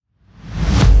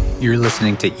You're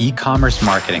listening to E-commerce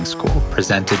Marketing School,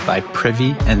 presented by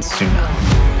Privy and Suna.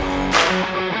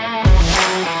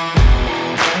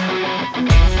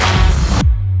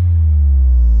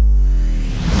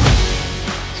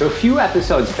 So a few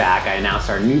episodes back, I announced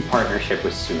our new partnership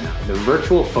with Suna, the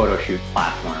virtual photo shoot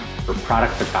platform for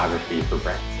product photography for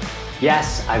brands.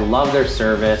 Yes, I love their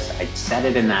service. I said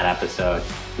it in that episode.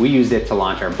 We used it to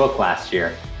launch our book last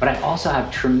year, but I also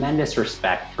have tremendous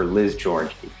respect for Liz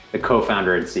Georgi, the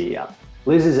co-founder and CEO.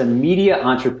 Liz is a media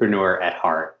entrepreneur at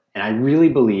heart, and I really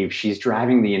believe she's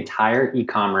driving the entire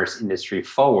e-commerce industry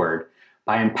forward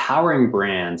by empowering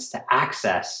brands to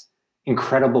access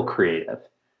incredible creative.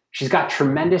 She's got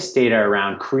tremendous data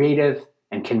around creative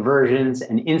and conversions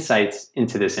and insights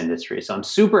into this industry. So I'm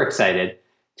super excited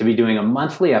to be doing a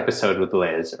monthly episode with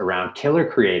Liz around killer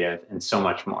creative and so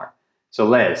much more. So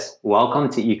Liz, welcome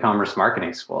to E-commerce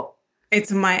Marketing School.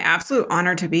 It's my absolute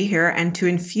honor to be here and to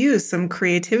infuse some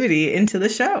creativity into the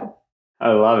show.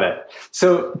 I love it.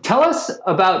 So tell us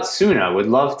about Suna. Would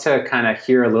love to kind of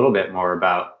hear a little bit more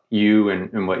about you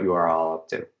and what you are all up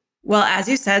to. Well, as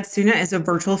you said, Suna is a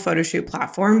virtual photo shoot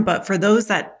platform, but for those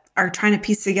that are trying to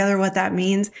piece together what that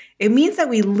means, it means that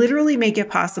we literally make it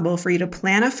possible for you to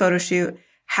plan a photo shoot,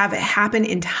 have it happen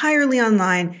entirely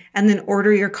online, and then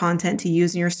order your content to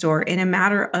use in your store in a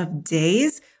matter of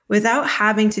days without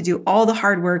having to do all the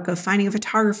hard work of finding a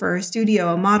photographer, a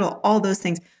studio, a model, all those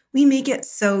things. We make it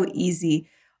so easy.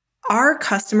 Our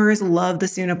customers love the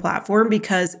Suna platform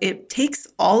because it takes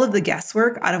all of the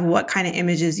guesswork out of what kind of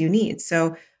images you need.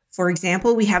 So for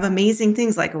example, we have amazing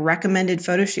things like recommended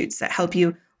photo shoots that help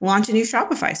you launch a new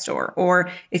Shopify store, or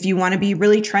if you want to be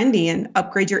really trendy and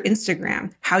upgrade your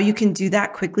Instagram, how you can do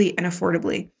that quickly and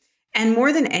affordably. And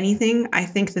more than anything, I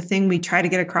think the thing we try to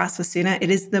get across with Suna, it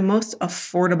is the most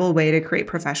affordable way to create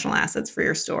professional assets for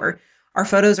your store. Our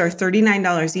photos are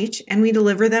 $39 each, and we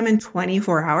deliver them in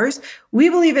 24 hours. We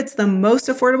believe it's the most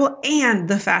affordable and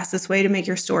the fastest way to make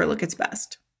your store look its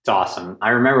best. It's awesome. I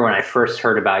remember when I first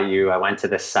heard about you, I went to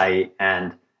the site,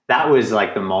 and that was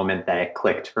like the moment that it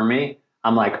clicked for me.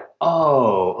 I'm like,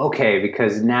 oh, okay,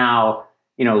 because now,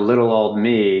 little old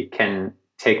me can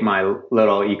take my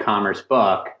little e-commerce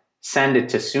book, send it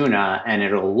to Suna, and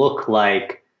it'll look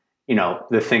like,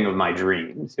 the thing of my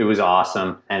dreams. It was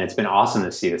awesome. And it's been awesome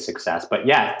to see the success. But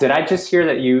yeah, did I just hear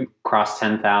that you crossed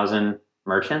 10,000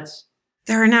 merchants?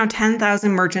 There are now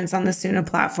 10,000 merchants on the Suna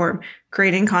platform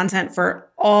creating content for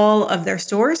all of their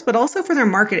stores, but also for their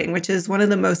marketing, which is one of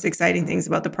the most exciting things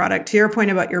about the product. To your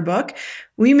point about your book,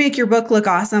 we make your book look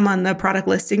awesome on the product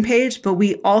listing page, but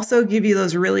we also give you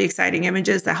those really exciting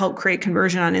images that help create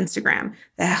conversion on Instagram,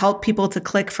 that help people to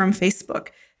click from Facebook,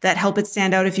 that help it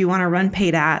stand out if you want to run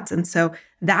paid ads. And so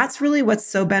that's really what's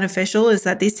so beneficial, is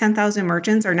that these 10,000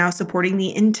 merchants are now supporting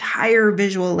the entire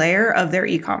visual layer of their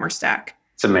e-commerce stack.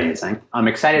 It's amazing. I'm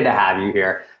excited to have you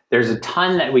here. There's a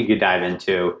ton that we could dive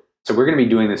into. So we're going to be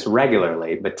doing this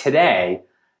regularly. But today,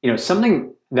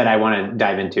 something that I want to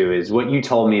dive into is what you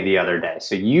told me the other day.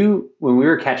 So when we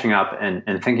were catching up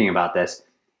and thinking about this,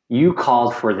 you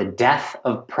called for the death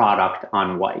of product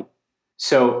on white.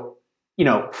 So,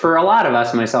 for a lot of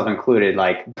us, myself included,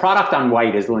 like product on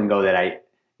white is lingo that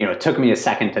it took me a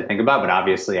second to think about, but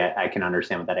obviously I can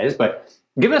understand what that is. But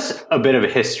give us a bit of a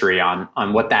history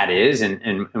on what that is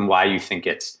and why you think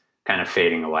it's kind of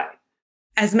fading away.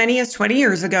 As many as 20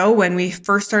 years ago, when we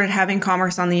first started having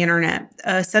commerce on the internet,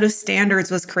 a set of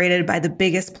standards was created by the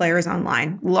biggest players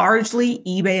online, largely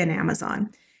eBay and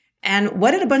Amazon. And what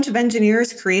did a bunch of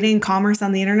engineers creating commerce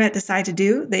on the internet decide to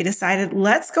do? They decided,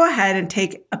 let's go ahead and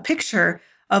take a picture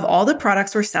of all the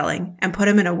products we're selling and put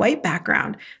them in a white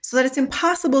background so that it's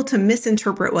impossible to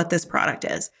misinterpret what this product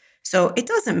is. So it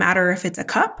doesn't matter if it's a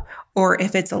cup or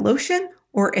if it's a lotion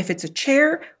or if it's a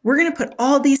chair, we're going to put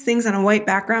all these things on a white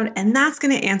background, and that's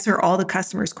going to answer all the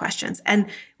customers' questions. And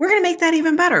we're going to make that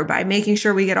even better by making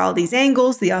sure we get all these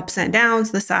angles, the ups and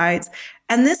downs, the sides.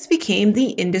 And this became the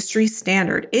industry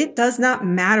standard. It does not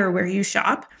matter where you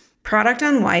shop. Product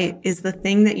on white is the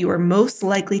thing that you are most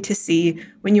likely to see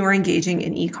when you are engaging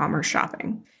in e-commerce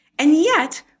shopping. And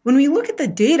yet, when we look at the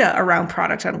data around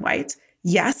product on white,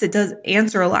 yes, it does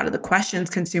answer a lot of the questions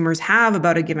consumers have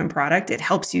about a given product. It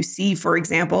helps you see, for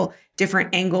example,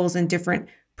 different angles and different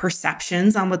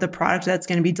perceptions on what the product that's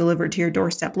going to be delivered to your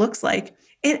doorstep looks like.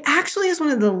 It actually is one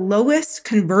of the lowest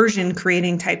conversion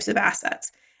creating types of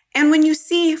assets. And when you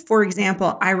see, for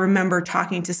example, I remember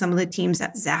talking to some of the teams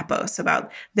at Zappos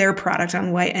about their product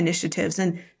on white initiatives,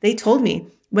 and they told me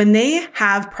when they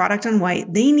have product on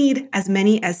white, they need as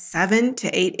many as 7 to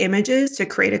 8 images to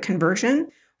create a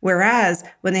conversion. Whereas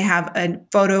when they have a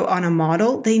photo on a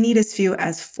model, they need as few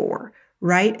as 4,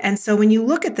 right? And so when you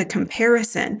look at the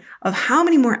comparison of how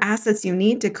many more assets you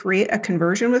need to create a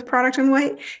conversion with product on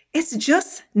white, it's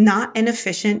just not an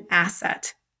efficient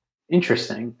asset.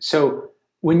 Interesting. So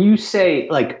when you say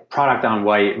like product on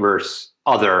white versus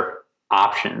other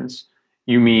options,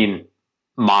 you mean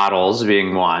models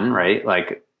being one, right?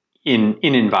 Like in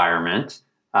environment,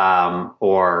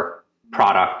 or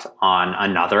product on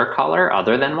another color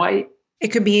other than white? It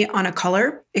could be on a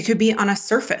color. It could be on a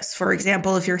surface. For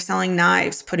example, if you're selling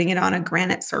knives, putting it on a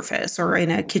granite surface or in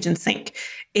a kitchen sink.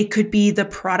 It could be the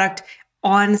product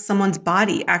on someone's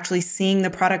body, actually seeing the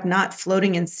product not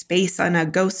floating in space on a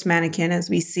ghost mannequin, as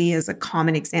we see as a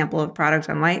common example of product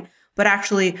on white, but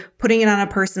actually putting it on a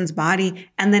person's body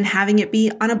and then having it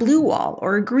be on a blue wall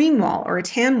or a green wall or a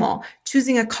tan wall,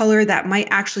 choosing a color that might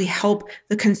actually help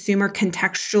the consumer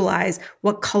contextualize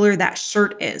what color that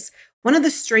shirt is. One of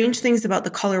the strange things about the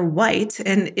color white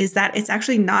is that it's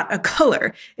actually not a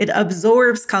color. It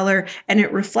absorbs color and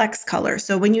it reflects color.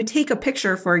 So when you take a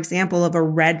picture, for example, of a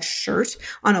red shirt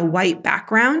on a white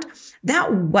background,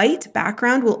 that white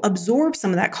background will absorb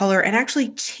some of that color and actually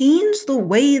change the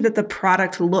way that the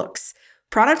product looks.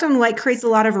 Product on white creates a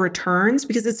lot of returns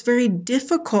because it's very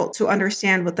difficult to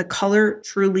understand what the color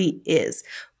truly is.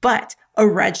 But a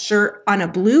red shirt on a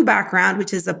blue background,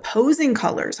 which is opposing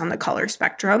colors on the color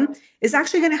spectrum, is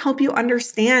actually going to help you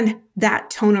understand that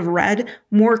tone of red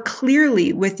more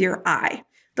clearly with your eye.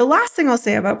 The last thing I'll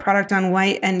say about product on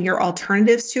white and your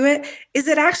alternatives to it is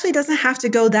it actually doesn't have to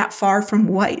go that far from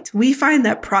white. We find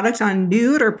that product on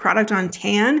nude or product on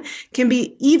tan can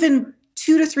be even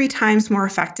 2 to 3 times more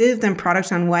effective than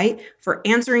product on white for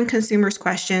answering consumers'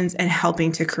 questions and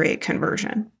helping to create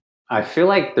conversion. I feel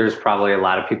like there's probably a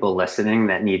lot of people listening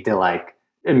that need to like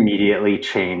immediately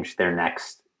change their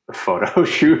next photo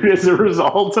shoot as a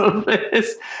result of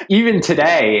this. Even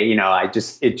today,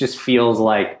 it just feels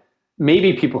like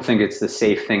maybe people think it's the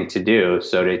safe thing to do.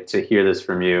 So to hear this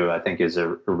from you, I think is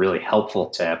a really helpful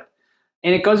tip.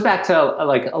 And it goes back to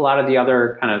like a lot of the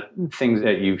other kind of things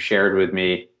that you've shared with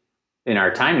me in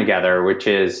our time together, which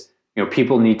is,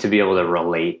 people need to be able to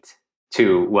relate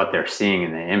to what they're seeing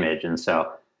in the image. And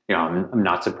so, I'm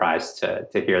not surprised to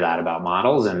hear that about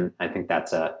models. And I think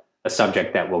that's a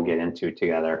subject that we'll get into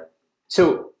together.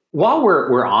 So while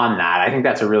we're on that, I think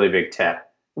that's a really big tip.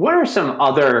 What are some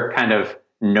other kind of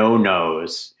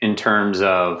no-nos in terms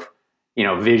of,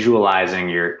 visualizing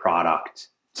your product?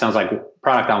 Sounds like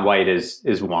product on white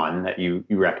is one that you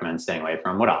recommend staying away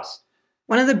from. What else?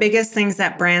 One of the biggest things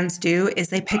that brands do is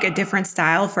they pick a different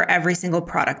style for every single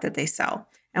product that they sell.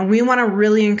 And we want to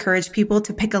really encourage people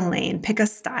to pick a lane, pick a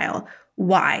style.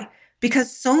 Why?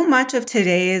 Because so much of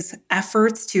today's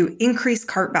efforts to increase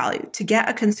cart value, to get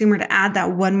a consumer to add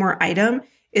that one more item,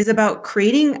 is about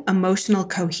creating emotional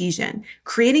cohesion,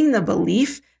 creating the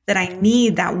belief that I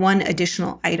need that one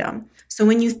additional item. So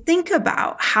when you think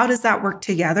about how does that work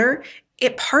together,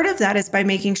 part of that is by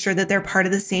making sure that they're part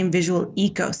of the same visual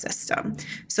ecosystem.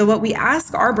 So what we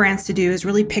ask our brands to do is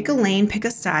really pick a lane, pick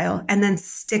a style, and then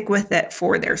stick with it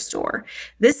for their store.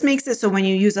 This makes it so when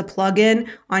you use a plugin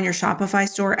on your Shopify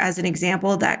store as an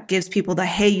example that gives people the,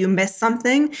 hey, you missed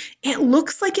something, it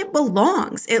looks like it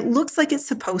belongs. It looks like it's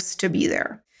supposed to be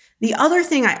there. The other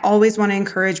thing I always want to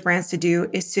encourage brands to do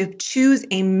is to choose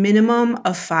a minimum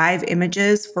of 5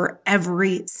 images for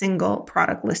every single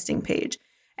product listing page.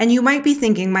 And you might be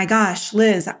thinking, my gosh,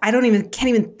 Liz, I can't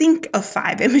even think of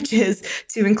 5 images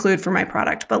to include for my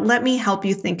product. But let me help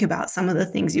you think about some of the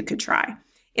things you could try.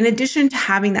 In addition to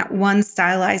having that one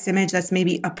stylized image that's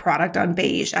maybe a product on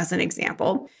beige as an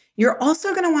example, you're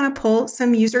also going to want to pull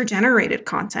some user-generated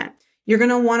content. You're going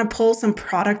to want to pull some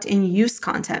product in use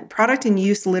content. Product in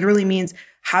use literally means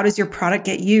how does your product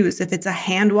get used? If it's a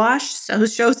hand wash, so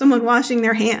show someone washing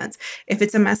their hands. If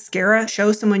it's a mascara,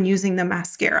 show someone using the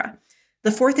mascara. The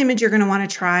 4th image you're going to want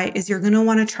to try is you're going to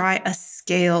want to try a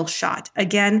scale shot.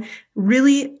 Again,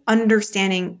 really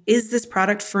understanding, is this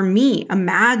product for me?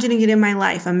 Imagining it in my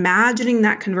life, imagining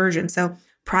that conversion. So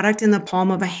product in the palm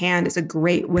of a hand is a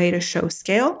great way to show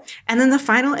scale. And then the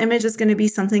final image is going to be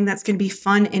something that's going to be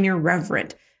fun and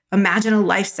irreverent. Imagine a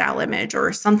lifestyle image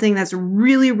or something that's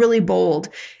really, really bold.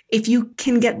 If you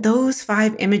can get those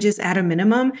 5 images at a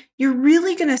minimum, you're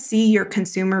really going to see your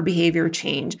consumer behavior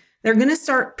change. They're going to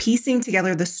start piecing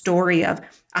together the story of,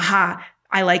 aha,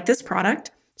 I like this product.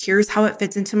 Here's how it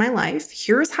fits into my life.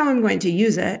 Here's how I'm going to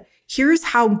use it. Here's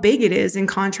how big it is in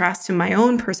contrast to my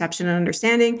own perception and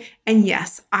understanding. And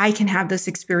yes, I can have this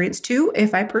experience too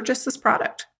if I purchase this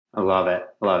product. I love it.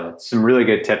 Love it. Some really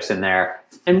good tips in there.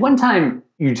 And one time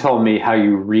you told me how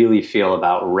you really feel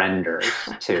about renders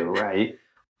too, right?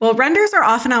 Well, renders are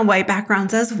often on white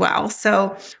backgrounds as well.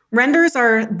 So Renders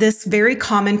are this very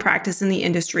common practice in the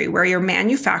industry where your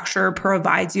manufacturer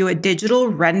provides you a digital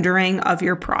rendering of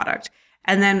your product.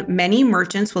 And then many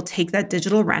merchants will take that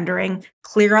digital rendering,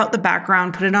 clear out the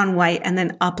background, put it on white, and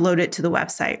then upload it to the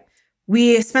website.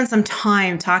 We spent some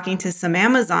time talking to some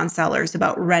Amazon sellers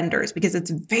about renders because it's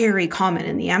very common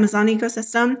in the Amazon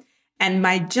ecosystem. And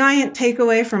my giant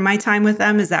takeaway from my time with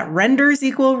them is that renders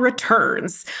equal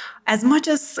returns. As much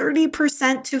as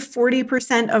 30% to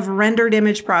 40% of rendered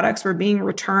image products were being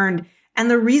returned.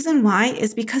 And the reason why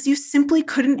is because you simply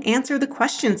couldn't answer the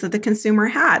questions that the consumer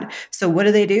had. So what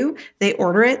do? They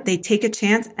order it, they take a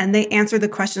chance, and they answer the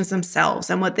questions themselves.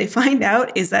 And what they find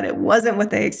out is that it wasn't what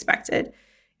they expected.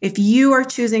 If you are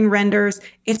choosing renders,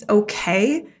 it's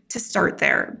okay to start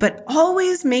there, but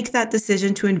always make that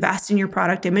decision to invest in your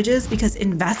product images because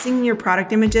investing in your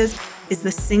product images is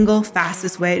the single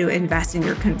fastest way to invest in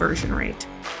your conversion rate.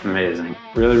 Amazing.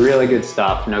 Really, really good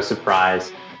stuff. No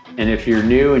surprise. And if you're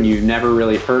new and you've never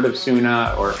really heard of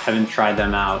Soona or haven't tried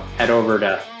them out, head over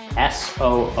to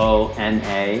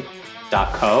soona.co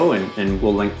and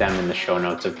we'll link them in the show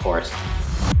notes, of course.